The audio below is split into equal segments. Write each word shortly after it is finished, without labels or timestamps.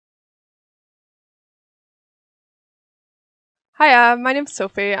Hi, my name's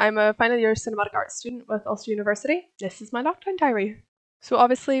Sophie. I'm a final year cinematic arts student with Ulster University. This is my lockdown diary. So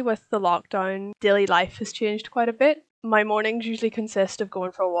obviously with the lockdown, daily life has changed quite a bit. My mornings usually consist of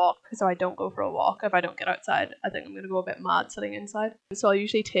going for a walk, so I don't go for a walk if I don't get outside. I think I'm going to go a bit mad sitting inside. So I'll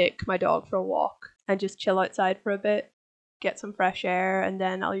usually take my dog for a walk and just chill outside for a bit, get some fresh air, and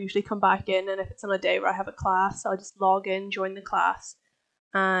then I'll usually come back in, and if it's on a day where I have a class, I'll just log in, join the class,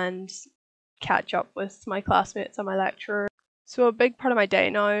 and catch up with my classmates and my lecturer. So a big part of my day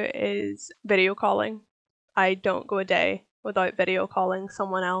now is video calling. I don't go a day without video calling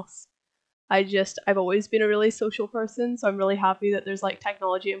someone else. I've always been a really social person, so I'm really happy that there's like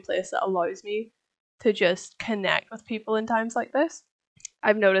technology in place that allows me to just connect with people in times like this.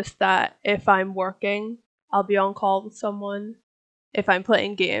 I've noticed that if I'm working, I'll be on call with someone. If I'm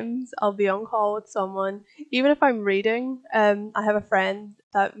playing games, I'll be on call with someone. Even if I'm reading, I have a friend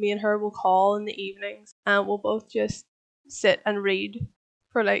that me and her will call in the evenings and we'll both just sit and read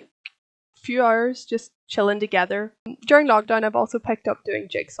for like a few hours, just chilling together. During lockdown, I've also picked up doing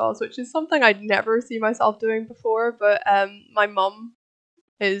jigsaws, which is something I'd never see myself doing before, but my mum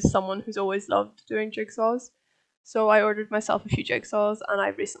is someone who's always loved doing jigsaws. So I ordered myself a few jigsaws and I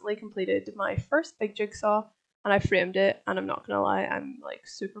recently completed my first big jigsaw and I framed it, and I'm not gonna lie, I'm like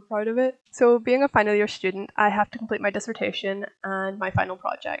super proud of it. So being a final year student, I have to complete my dissertation and my final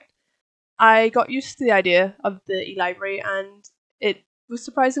project. I got used to the idea of the e-library and it was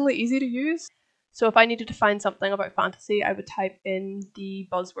surprisingly easy to use. So if I needed to find something about fantasy, I would type in the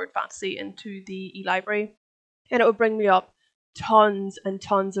buzzword fantasy into the e-library and it would bring me up tons and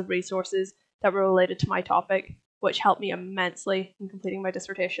tons of resources that were related to my topic, which helped me immensely in completing my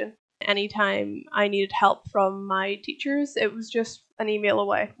dissertation. Anytime I needed help from my teachers, it was just an email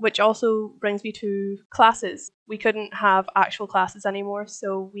away, which also brings me to classes. We couldn't have actual classes anymore,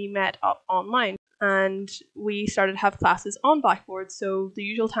 so we met up online and we started to have classes on Blackboard. So the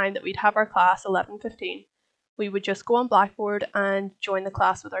usual time that we'd have our class, 11:15, we would just go on Blackboard and join the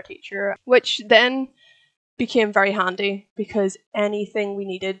class with our teacher, which then became very handy because anything we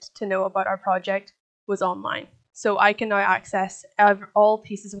needed to know about our project was online. So I can now access all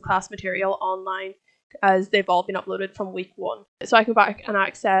pieces of class material online as they've all been uploaded from week 1. So I can go back and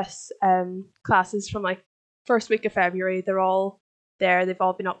access classes from like first week of February. They're all there, they've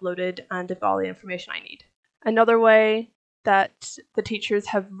all been uploaded and they've got all the information I need. Another way that the teachers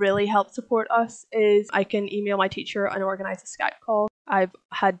have really helped support us is I can email my teacher and organise a Skype call. I've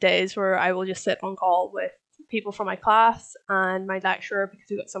had days where I will just sit on call with people from my class and my lecturer because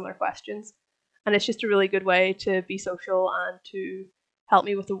we've got similar questions. And it's just a really good way to be social and to help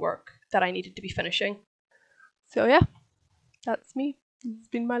me with the work that I needed to be finishing. So yeah, that's me. It's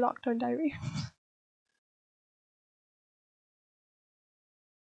been my lockdown diary.